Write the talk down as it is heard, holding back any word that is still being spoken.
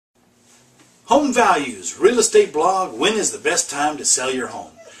Home Values, Real Estate Blog, when is the best time to sell your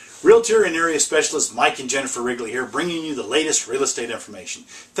home? Realtor and area specialists Mike and Jennifer Rigley here, bringing you the latest real estate information.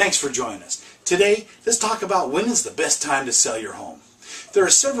 Thanks for joining us. Today, let's talk about when is the best time to sell your home. There are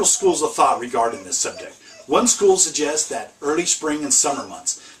several schools of thought regarding this subject. One school suggests that early spring and summer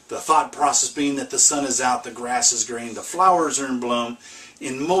months, the thought process being that the sun is out, the grass is green, the flowers are in bloom.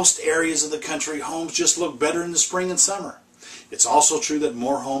 In most areas of the country, homes just look better in the spring and summer. It's also true that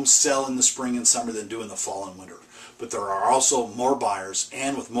more homes sell in the spring and summer than do in the fall and winter. But there are also more buyers,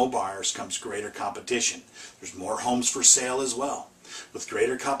 and with more buyers comes greater competition. There's more homes for sale as well. With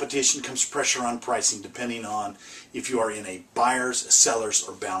greater competition comes pressure on pricing, depending on if you are in a buyer's, seller's,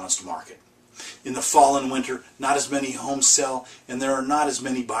 or balanced market. In the fall and winter, not as many homes sell, and there are not as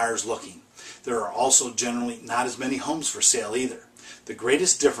many buyers looking. There are also generally not as many homes for sale either. The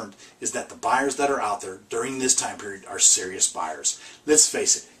greatest difference is that the buyers that are out there during this time period are serious buyers. Let's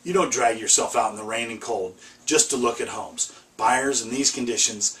face it, you don't drag yourself out in the rain and cold just to look at homes. Buyers in these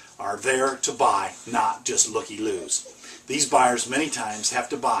conditions are there to buy, not just looky-loos. These buyers many times have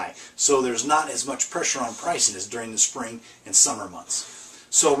to buy, so there's not as much pressure on pricing as during the spring and summer months.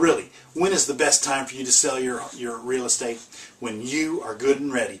 So really, when is the best time for you to sell your real estate? When you are good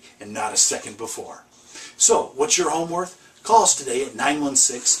and ready and not a second before. So, what's your home worth? Call us today at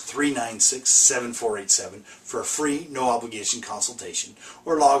 916-396-7487 for a free, no-obligation consultation,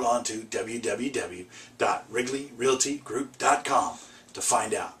 or log on to www.wrigleyrealtygroup.com to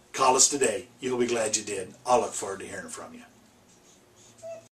find out. Call us today. You'll be glad you did. I'll look forward to hearing from you.